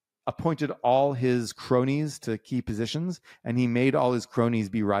appointed all his cronies to key positions, and he made all his cronies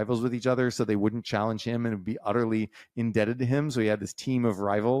be rivals with each other so they wouldn't challenge him and would be utterly indebted to him. So he had this team of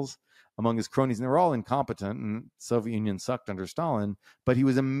rivals among his cronies, and they were all incompetent, and the Soviet Union sucked under Stalin, but he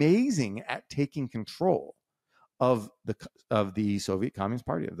was amazing at taking control of the Soviet Communist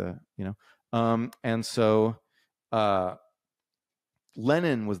Party, and so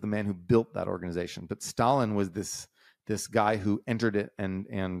Lenin was the man who built that organization, but Stalin was this guy who entered it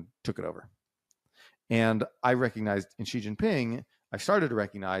and took it over. And I recognized in Xi Jinping, I started to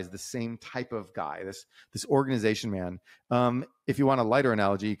recognize the same type of guy, this organization man. If you want a lighter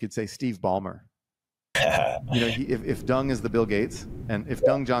analogy, you could say Steve Ballmer. If Deng is the Bill Gates, and if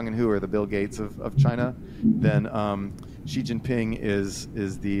Deng, Zhang, and Hu are the Bill Gates of China, then Xi Jinping is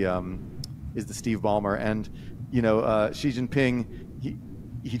the Steve Ballmer. And Xi Jinping,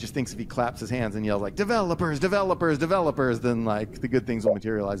 he just thinks if he claps his hands and yells like developers, developers, developers, then like the good things will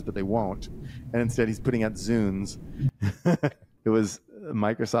materialize, but they won't. And instead he's putting out Zunes. It was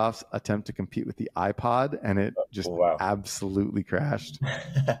Microsoft's attempt to compete with the iPod, and it just absolutely crashed.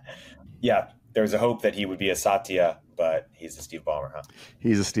 Yeah, there was a hope that he would be a Satya, but he's a Steve Ballmer, huh?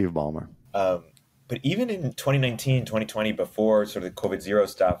 He's a Steve Ballmer. But even in 2019, 2020, before sort of the COVID zero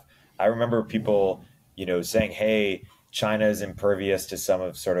stuff, I remember people, saying, hey, China is impervious to some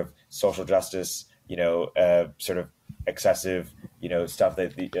of sort of social justice, sort of excessive, stuff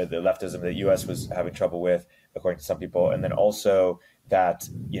that the leftism the U.S. was having trouble with, according to some people. And then also that,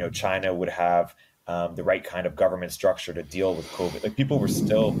 China would have the right kind of government structure to deal with COVID. Like, people were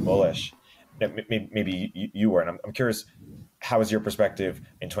still bullish. Maybe you were. And I'm curious, how is your perspective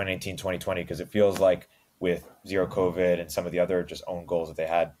in 2019, 2020? Because it feels like with zero COVID and some of the other just own goals that they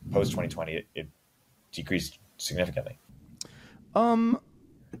had post 2020, it decreased significantly.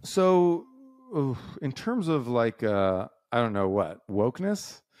 So in terms of like, I don't know what,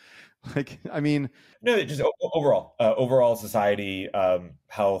 wokeness? Like, I mean, no, just overall society,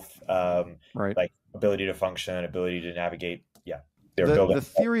 health, right. Like ability to function, ability to navigate. Yeah. The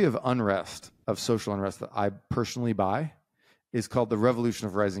theory of unrest, of social unrest that I personally buy is called the revolution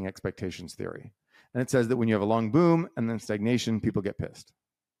of rising expectations theory. And it says that when you have a long boom and then stagnation, people get pissed.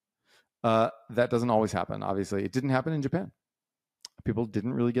 That doesn't always happen. Obviously, it didn't happen in Japan. People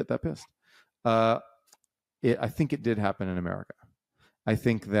didn't really get that pissed. I think it did happen in America. I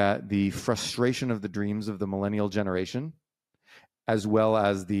think that the frustration of the dreams of the millennial generation, as well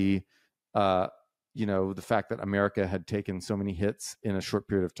as the fact that America had taken so many hits in a short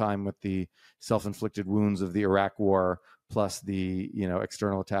period of time with the self-inflicted wounds of the Iraq War, plus the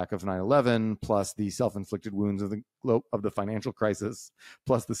external attack of 9/11, plus the self-inflicted wounds of the financial crisis,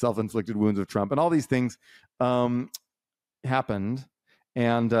 plus the self-inflicted wounds of Trump, and all these things happened,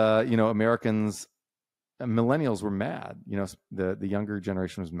 and Americans, millennials were mad. The younger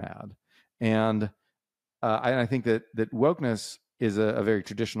generation was mad, and I think that wokeness is a very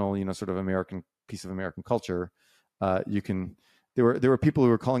traditional, sort of American piece of American culture. There were people who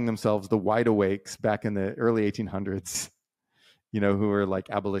were calling themselves the wide awakes back in the early 1800s, who were like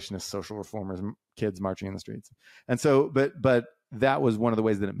abolitionists, social reformers, kids marching in the streets. And so, but that was one of the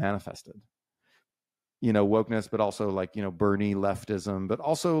ways that it manifested, wokeness, but also like, Bernie leftism, but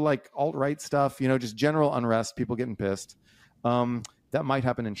also like alt-right stuff, just general unrest, people getting pissed. That might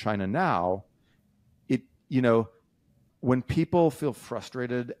happen in China now. When people feel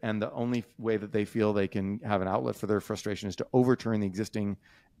frustrated and the only way that they feel they can have an outlet for their frustration is to overturn the existing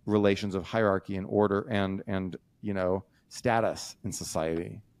relations of hierarchy and order and status in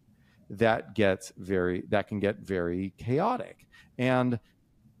society, that can get very chaotic. And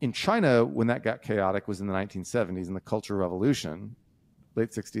in China, when that got chaotic was in the 1970s, in the Cultural Revolution,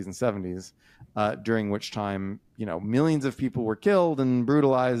 late 60s and 70s, during which time, millions of people were killed and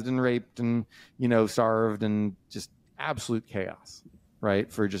brutalized and raped and, starved, and just absolute chaos,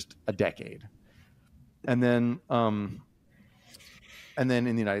 right, for just a decade. And then in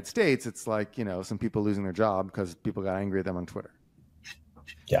the United States, it's like, some people losing their job because people got angry at them on Twitter.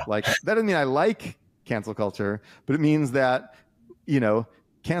 Yeah. Like, that doesn't mean I like cancel culture, but it means that,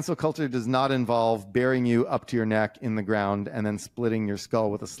 cancel culture does not involve burying you up to your neck in the ground and then splitting your skull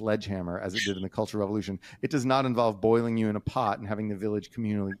with a sledgehammer, as it did in the Cultural Revolution. It does not involve boiling you in a pot and having the village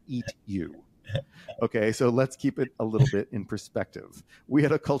communally eat you. Okay, so let's keep it a little bit in perspective. We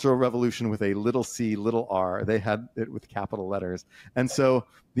had a Cultural Revolution with a little c, little r. They had it with capital letters. And so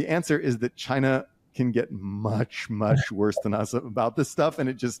the answer is that China can get much, much worse than us about this stuff. And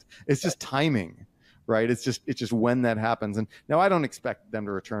it's just timing, right? It's just when that happens. And now I don't expect them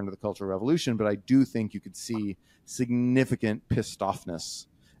to return to the Cultural Revolution, but I do think you could see significant pissed offness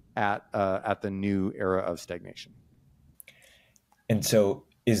at the new era of stagnation. And so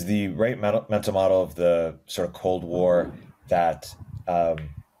is the right mental model of the sort of Cold War that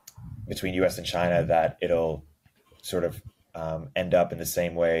between U.S. and China, that it'll sort of end up in the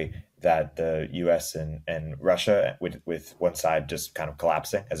same way that the U.S. and Russia, with one side just kind of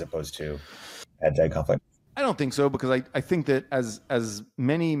collapsing as opposed to head-to-head conflict? I don't think so, because I think that as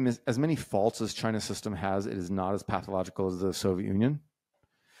many faults as China's system has, it is not as pathological as the Soviet Union.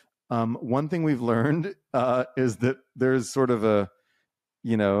 One thing we've learned is that there's sort of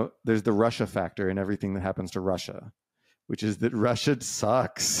there's the Russia factor in everything that happens to Russia, which is that Russia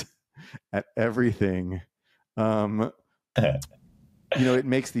sucks at everything. it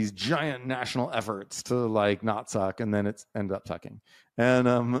makes these giant national efforts to like not suck, and then it's end up sucking.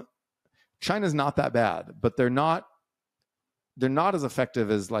 And China's not that bad, but they're not as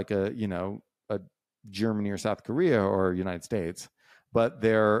effective as like a Germany or South Korea or United States, but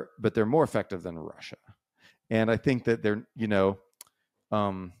they're more effective than Russia. And I think that they're,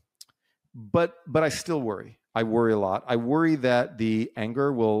 but I still worry. I worry a lot. I worry that the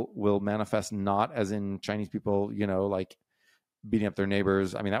anger will manifest not as in Chinese people, like beating up their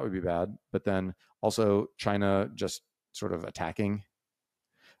neighbors. I mean, that would be bad. But then also China just sort of attacking.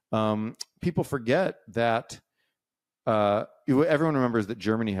 People forget that everyone remembers that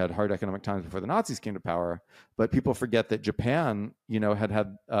Germany had hard economic times before the Nazis came to power, but people forget that Japan,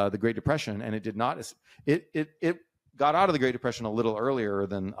 had the Great Depression, and it did not. It got out of the Great Depression a little earlier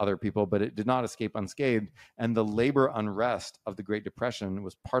than other people, but it did not escape unscathed. And the labor unrest of the Great Depression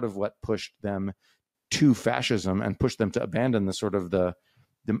was part of what pushed them to fascism and pushed them to abandon the sort of the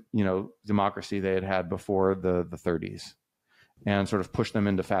democracy they had before the 30s, and sort of pushed them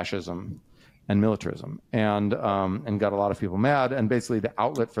into fascism and militarism, and got a lot of people mad. And basically the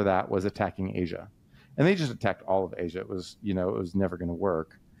outlet for that was attacking Asia, and they just attacked all of Asia. It was never going to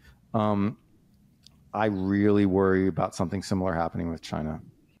work. I really worry about something similar happening with China.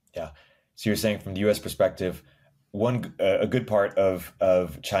 Yeah. So you're saying from the U.S. perspective, a good part of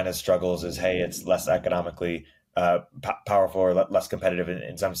China's struggles is, hey, it's less economically powerful or less competitive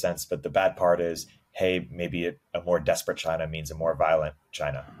in some sense. But the bad part is, hey, maybe a more desperate China means a more violent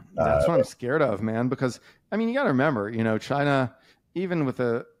China. That's what I'm scared of, man, because, I mean, you got to remember, China, even with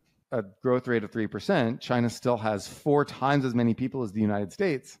a growth rate of 3%, China still has 4 times as many people as the United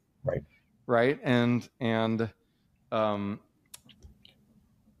States. Right. Right. And they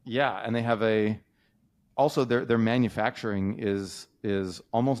have also their manufacturing is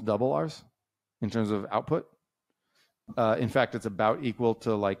almost double ours in terms of output. In fact, it's about equal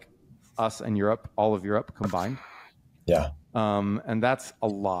to like us and Europe, all of Europe combined. Yeah. And that's a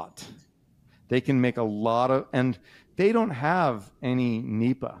lot. They can make a lot and they don't have any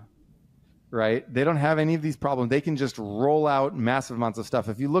NEPA, right? They don't have any of these problems. They can just roll out massive amounts of stuff.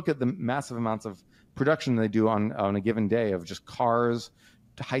 If you look at the massive amounts of production they do on a given day of just cars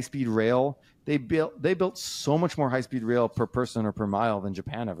to high-speed rail, they built so much more high-speed rail per person or per mile than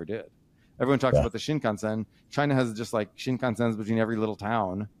Japan ever did. Everyone talks about the Shinkansen. China has just like Shinkansens between every little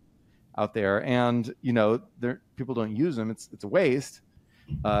town out there, and people don't use them. It's a waste.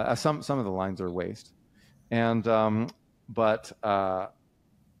 Some of the lines are a waste, and but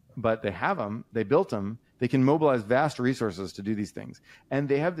they have them. They built them. They can mobilize vast resources to do these things, and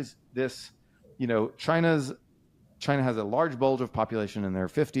they have this. China has a large bulge of population in their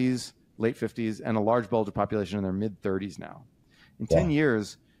 50s, late 50s, and a large bulge of population in their mid 30s now. In 10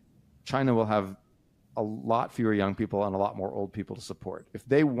 years, China will have a lot fewer young people and a lot more old people to support. If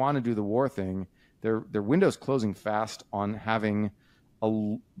they want to do the war thing, their window's closing fast on having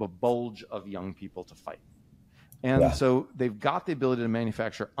a bulge of young people to fight. And so they've got the ability to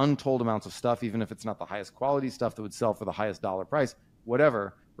manufacture untold amounts of stuff, even if it's not the highest quality stuff that would sell for the highest dollar price,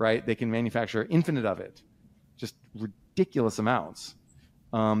 whatever, right? They can manufacture infinite of it, just ridiculous amounts.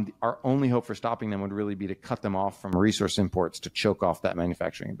 Our only hope for stopping them would really be to cut them off from resource imports to choke off that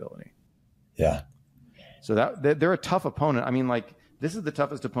manufacturing ability. Yeah. So they're a tough opponent. I mean, like, this is the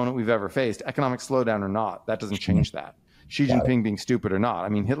toughest opponent we've ever faced, economic slowdown or not. That doesn't change that. Xi Jinping being stupid or not. I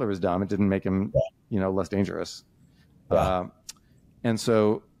mean, Hitler was dumb. It didn't make him, less dangerous. And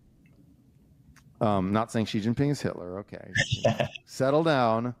so, not saying Xi Jinping is Hitler. Okay. Settle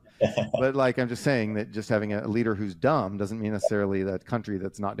down. But like, I'm just saying that just having a leader who's dumb doesn't mean necessarily that country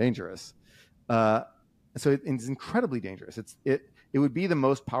that's not dangerous. So it's incredibly dangerous. It would be the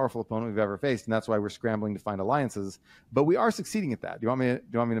most powerful opponent we've ever faced, and that's why we're scrambling to find alliances. But we are succeeding at that. Do you want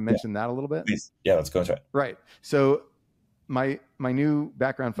me to mention that a little bit? Please. Yeah, let's go into it. Right. So my new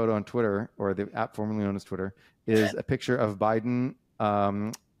background photo on Twitter, or the app formerly known as Twitter, is a picture of Biden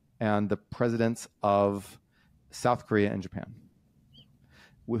and the presidents of South Korea and Japan,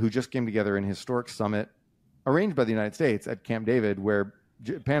 who just came together in a historic summit arranged by the United States at Camp David, where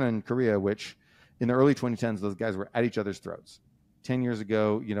Japan and Korea, which in the early 2010s, those guys were at each other's throats. 10 years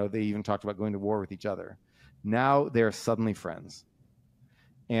ago, they even talked about going to war with each other. Now they're suddenly friends.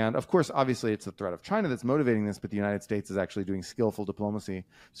 And of course, obviously, it's the threat of China that's motivating this, but the United States is actually doing skillful diplomacy.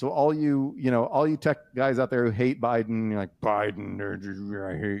 So all you tech guys out there who hate Biden, you're like, Biden,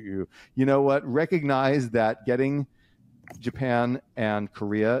 I hate you. You know what? Recognize that getting Japan and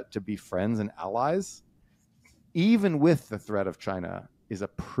Korea to be friends and allies, even with the threat of China, is a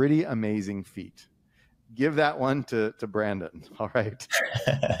pretty amazing feat. Give that one to Brandon. All right.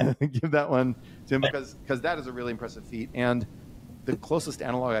 Give that one to him because that is a really impressive feat. And the closest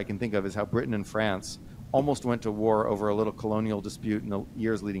analog I can think of is how Britain and France almost went to war over a little colonial dispute in the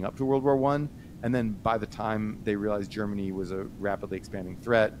years leading up to World War I. And then by the time they realized Germany was a rapidly expanding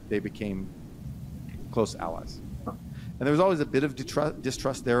threat, they became close allies. And there was always a bit of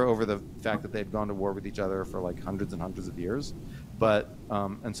distrust there over the fact that they'd gone to war with each other for like hundreds and hundreds of years. But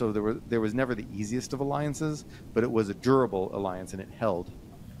and so there was never the easiest of alliances, but it was a durable alliance, and it held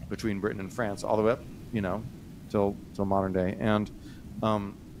between Britain and France all the way up, till modern day. And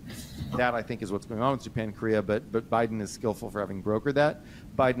that, I think, is what's going on with Japan and Korea. But Biden is skillful for having brokered that.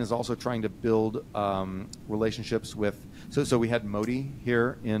 Biden is also trying to build relationships with. So we had Modi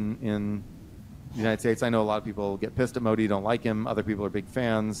here in the United States. I know a lot of people get pissed at Modi, don't like him. Other people are big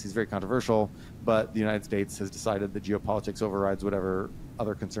fans. He's very controversial. But the United States has decided that geopolitics overrides whatever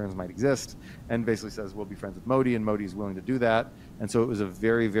other concerns might exist, and basically says we'll be friends with Modi, and Modi is willing to do that. And so it was a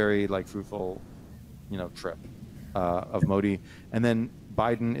very, very fruitful, trip of Modi. And then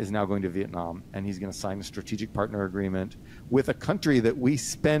Biden is now going to Vietnam, and he's going to sign a strategic partner agreement with a country that we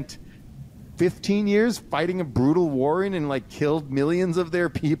spent 15 years fighting a brutal war in and killed millions of their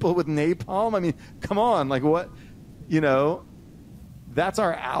people with napalm. I mean, come on, what, that's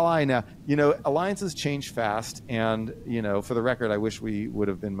our ally now. Alliances change fast, and for the record, I wish we would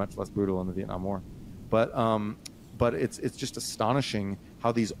have been much less brutal in the Vietnam War. But it's just astonishing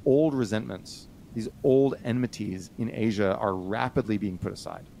how these old resentments, these old enmities in Asia are rapidly being put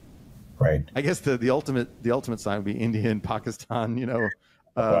aside. Right. I guess the ultimate sign would be India and Pakistan,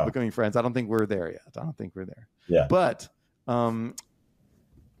 becoming friends. I don't think we're there yet. I don't think we're there. Yeah. But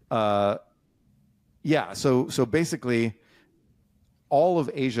so basically all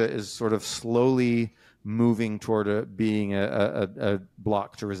of Asia is sort of slowly moving toward being a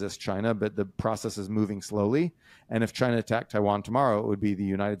bloc to resist China, but the process is moving slowly. And if China attacked Taiwan tomorrow, it would be the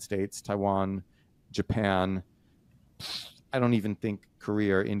United States, Taiwan, Japan. I don't even think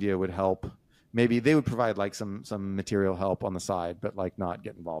Korea or India would help. Maybe they would provide some material help on the side, but not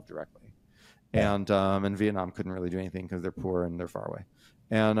get involved directly. Yeah. And Vietnam couldn't really do anything because they're poor and they're far away.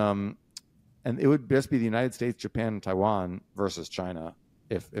 And it would just be the United States, Japan, and Taiwan versus China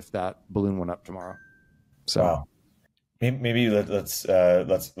if that balloon went up tomorrow. So wow. Maybe let's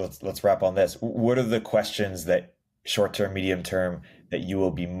wrap on this. What are the questions that short term, medium term that you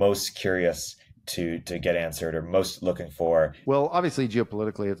will be most curious to get answered or most looking for? Well, obviously,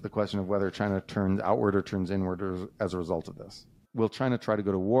 geopolitically, it's the question of whether China turns outward or turns inward as a result of this. Will China try to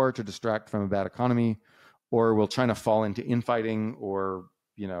go to war to distract from a bad economy, or will China fall into infighting, or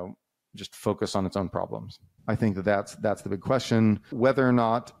just focus on its own problems? I think that's the big question. Whether or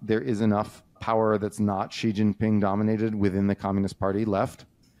not there is enough power that's not Xi Jinping dominated within the Communist Party left,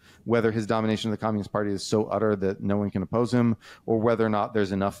 whether his domination of the Communist Party is so utter that no one can oppose him, or whether or not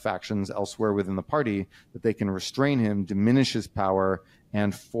there's enough factions elsewhere within the party that they can restrain him, diminish his power,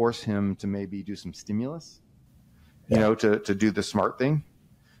 and force him to maybe do some stimulus, to do the smart thing,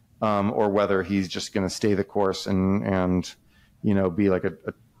 or whether he's just going to stay the course and be like a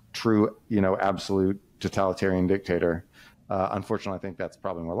true, absolute totalitarian dictator. Unfortunately, I think that's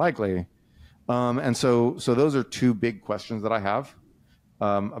probably more likely. And so those are two big questions that I have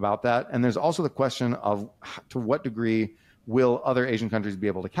about that. And there's also the question of to what degree will other Asian countries be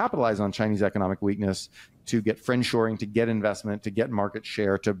able to capitalize on Chinese economic weakness to get friendshoring, to get investment, to get market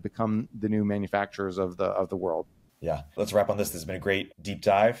share, to become the new manufacturers of the world. Yeah, let's wrap on this. This has been a great deep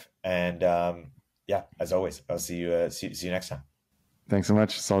dive. And as always, I'll see you next time. Thanks so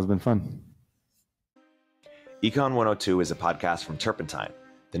much. It's always been fun. Econ 102 is a podcast from Turpentine,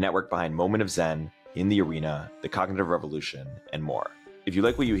 the network behind Moment of Zen, In the Arena, The Cognitive Revolution, and more. If you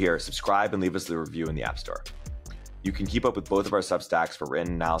like what you hear, subscribe and leave us a review in the App Store. You can keep up with both of our Substacks for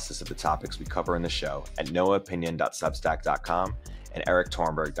written analysis of the topics we cover in the show at noahopinion.substack.com and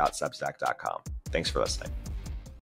erictornberg.substack.com. Thanks for listening.